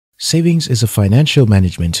Savings is a financial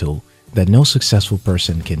management tool that no successful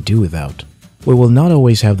person can do without. We will not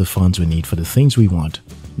always have the funds we need for the things we want.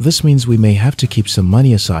 This means we may have to keep some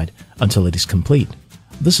money aside until it is complete.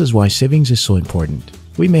 This is why savings is so important.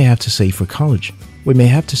 We may have to save for college. We may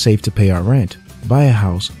have to save to pay our rent, buy a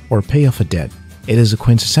house, or pay off a debt. It is a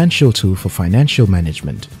quintessential tool for financial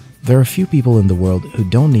management. There are few people in the world who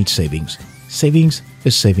don't need savings. Savings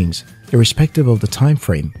is savings, irrespective of the time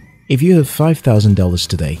frame. If you have $5,000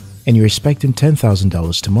 today and you're expecting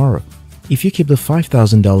 $10,000 tomorrow, if you keep the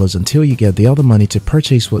 $5,000 until you get the other money to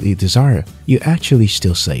purchase what you desire, you actually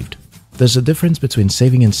still saved. There's a difference between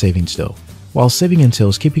saving and savings though. While saving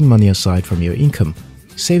entails keeping money aside from your income,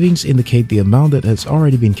 savings indicate the amount that has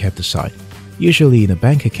already been kept aside, usually in a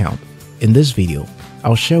bank account. In this video,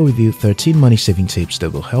 I'll share with you 13 money saving tips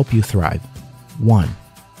that will help you thrive. 1.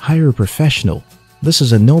 Hire a professional. This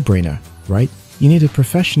is a no-brainer, right? You need a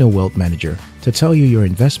professional wealth manager to tell you your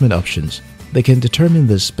investment options. They can determine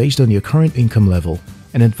this based on your current income level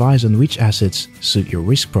and advise on which assets suit your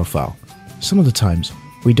risk profile. Some of the times,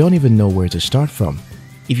 we don't even know where to start from.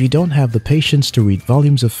 If you don't have the patience to read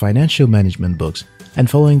volumes of financial management books and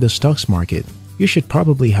following the stocks market, you should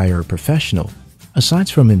probably hire a professional. Aside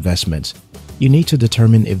from investments, you need to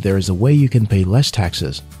determine if there is a way you can pay less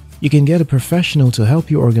taxes. You can get a professional to help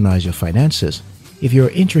you organize your finances. If you're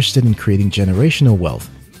interested in creating generational wealth,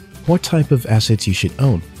 what type of assets you should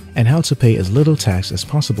own and how to pay as little tax as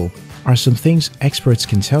possible are some things experts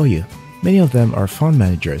can tell you. Many of them are fund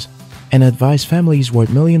managers and advise families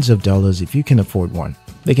worth millions of dollars if you can afford one.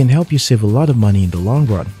 They can help you save a lot of money in the long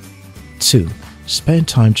run. 2. Spend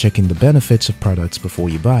time checking the benefits of products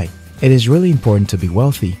before you buy. It is really important to be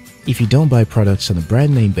wealthy if you don't buy products on a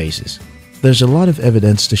brand name basis. There's a lot of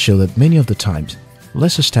evidence to show that many of the times,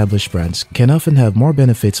 less established brands can often have more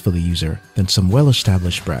benefits for the user than some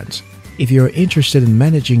well-established brands. If you're interested in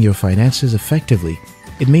managing your finances effectively,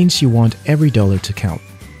 it means you want every dollar to count.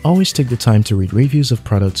 Always take the time to read reviews of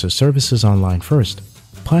products or services online first.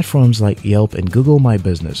 Platforms like Yelp and Google My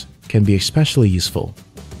Business can be especially useful.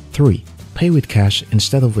 3. Pay with cash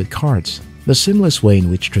instead of with cards. The seamless way in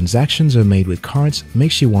which transactions are made with cards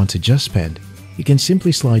makes you want to just spend. You can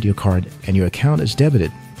simply slide your card and your account is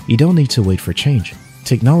debited. You don't need to wait for change.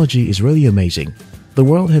 Technology is really amazing. The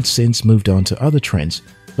world has since moved on to other trends,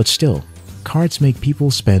 but still, cards make people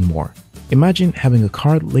spend more. Imagine having a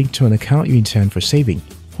card linked to an account you intend for saving.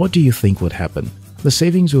 What do you think would happen? The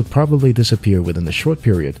savings would probably disappear within a short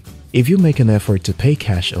period. If you make an effort to pay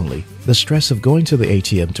cash only, the stress of going to the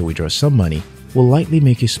ATM to withdraw some money will likely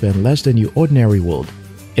make you spend less than you ordinarily would.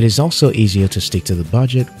 It is also easier to stick to the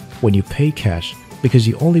budget when you pay cash because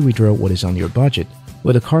you only withdraw what is on your budget.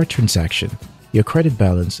 With a card transaction, your credit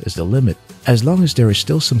balance is the limit. As long as there is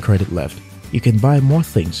still some credit left, you can buy more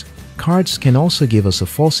things. Cards can also give us a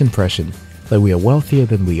false impression that we are wealthier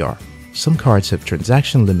than we are. Some cards have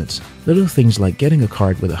transaction limits. Little things like getting a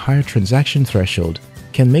card with a higher transaction threshold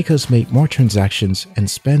can make us make more transactions and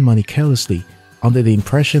spend money carelessly under the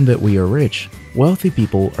impression that we are rich. Wealthy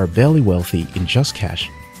people are barely wealthy in just cash.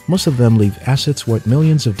 Most of them leave assets worth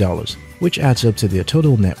millions of dollars, which adds up to their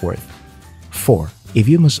total net worth. 4. If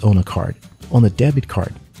you must own a card, own a debit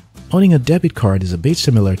card. Owning a debit card is a bit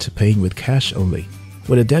similar to paying with cash only.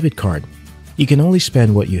 With a debit card, you can only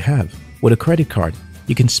spend what you have. With a credit card,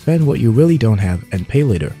 you can spend what you really don't have and pay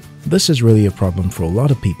later. This is really a problem for a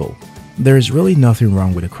lot of people. There is really nothing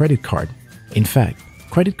wrong with a credit card. In fact,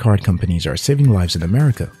 credit card companies are saving lives in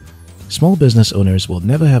America. Small business owners will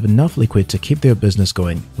never have enough liquid to keep their business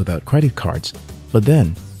going without credit cards. But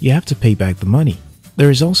then, you have to pay back the money. There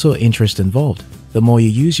is also interest involved. The more you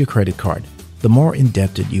use your credit card, the more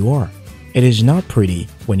indebted you are. It is not pretty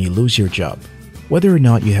when you lose your job. Whether or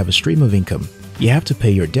not you have a stream of income, you have to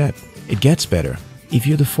pay your debt. It gets better. If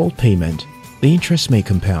you default payment, the interest may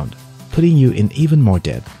compound, putting you in even more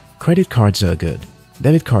debt. Credit cards are good.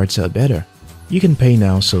 Debit cards are better. You can pay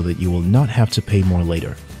now so that you will not have to pay more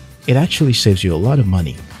later. It actually saves you a lot of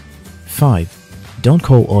money. 5. Don't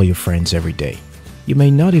call all your friends every day. You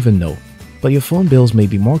may not even know, but your phone bills may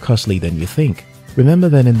be more costly than you think. Remember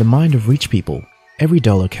that in the mind of rich people, every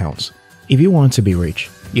dollar counts. If you want to be rich,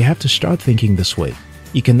 you have to start thinking this way.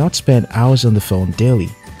 You cannot spend hours on the phone daily,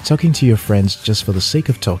 talking to your friends just for the sake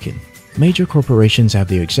of talking. Major corporations have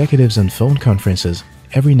their executives on phone conferences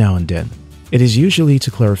every now and then. It is usually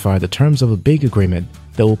to clarify the terms of a big agreement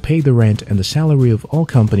that will pay the rent and the salary of all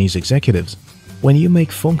companies' executives. When you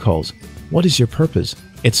make phone calls, what is your purpose?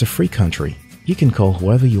 It's a free country. You can call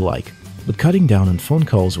whoever you like, but cutting down on phone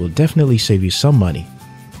calls will definitely save you some money.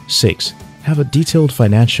 6. Have a detailed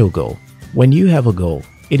financial goal. When you have a goal,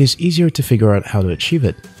 it is easier to figure out how to achieve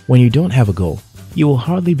it. When you don't have a goal, you will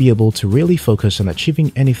hardly be able to really focus on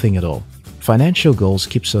achieving anything at all. Financial goals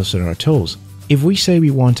keeps us on our toes. If we say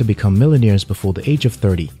we want to become millionaires before the age of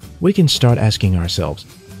 30, we can start asking ourselves,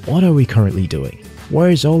 what are we currently doing? Where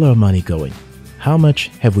is all our money going? How much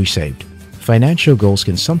have we saved? Financial goals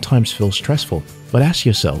can sometimes feel stressful, but ask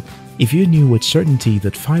yourself, if you knew with certainty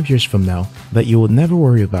that 5 years from now that you would never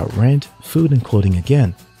worry about rent, food and clothing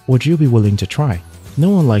again, would you be willing to try? No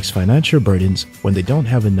one likes financial burdens when they don't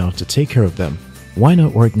have enough to take care of them. Why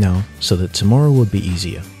not work now so that tomorrow would be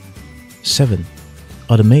easier? 7.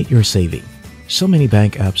 Automate your saving. So many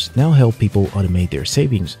bank apps now help people automate their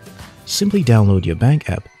savings. Simply download your bank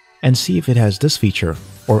app and see if it has this feature,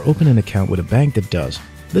 or open an account with a bank that does.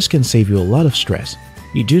 This can save you a lot of stress.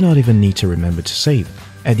 You do not even need to remember to save.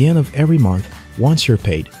 At the end of every month, once you're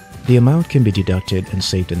paid, the amount can be deducted and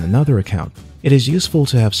saved in another account. It is useful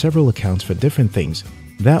to have several accounts for different things.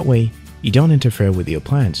 That way, you don't interfere with your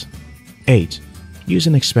plans. 8. Use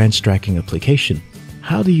an expense tracking application.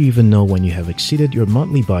 How do you even know when you have exceeded your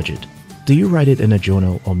monthly budget? Do you write it in a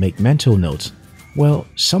journal or make mental notes? Well,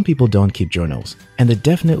 some people don't keep journals, and they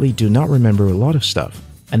definitely do not remember a lot of stuff.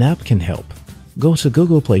 An app can help. Go to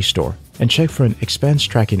Google Play Store and check for an expense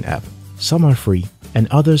tracking app. Some are free, and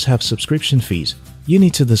others have subscription fees. You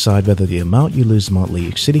need to decide whether the amount you lose monthly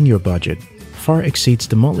exceeding your budget far exceeds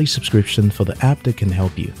the monthly subscription for the app that can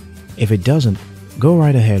help you. If it doesn't, go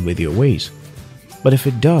right ahead with your ways. But if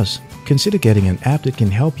it does, consider getting an app that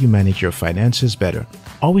can help you manage your finances better.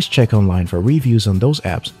 Always check online for reviews on those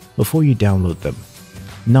apps before you download them.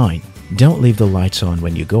 9. Don't leave the lights on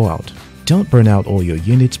when you go out. Don't burn out all your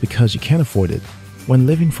units because you can't afford it. When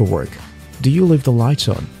living for work, do you leave the lights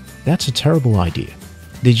on? That's a terrible idea.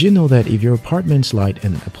 Did you know that if your apartment's light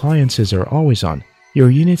and appliances are always on,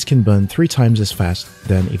 your units can burn 3 times as fast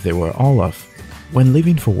than if they were all off? When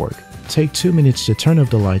leaving for work, take 2 minutes to turn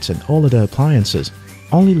off the lights and all of the appliances.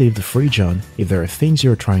 Only leave the fridge on if there are things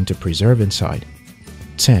you're trying to preserve inside.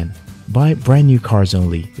 10. Buy brand new cars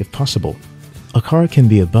only if possible. A car can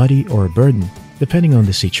be a buddy or a burden, depending on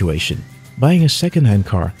the situation. Buying a second-hand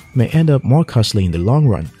car may end up more costly in the long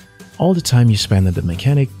run. All the time you spend at the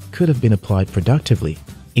mechanic could have been applied productively.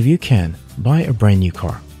 If you can, buy a brand new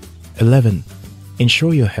car. 11.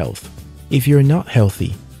 Ensure your health. If you're not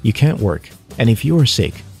healthy, you can't work, and if you are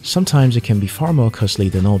sick, sometimes it can be far more costly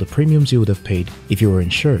than all the premiums you would have paid if you were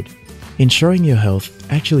insured. Insuring your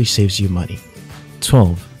health actually saves you money.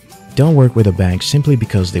 12. Don't work with a bank simply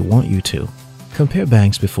because they want you to. Compare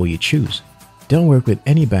banks before you choose. Don't work with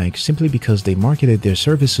any bank simply because they marketed their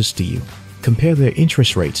services to you. Compare their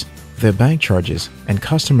interest rates, their bank charges, and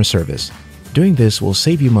customer service. Doing this will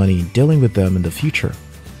save you money dealing with them in the future.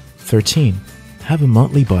 13. Have a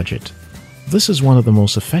monthly budget. This is one of the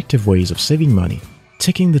most effective ways of saving money.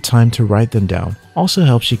 Taking the time to write them down also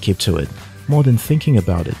helps you keep to it. More than thinking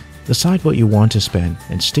about it, decide what you want to spend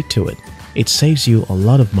and stick to it. It saves you a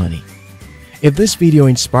lot of money. If this video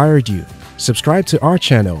inspired you, subscribe to our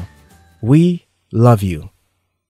channel. We love you.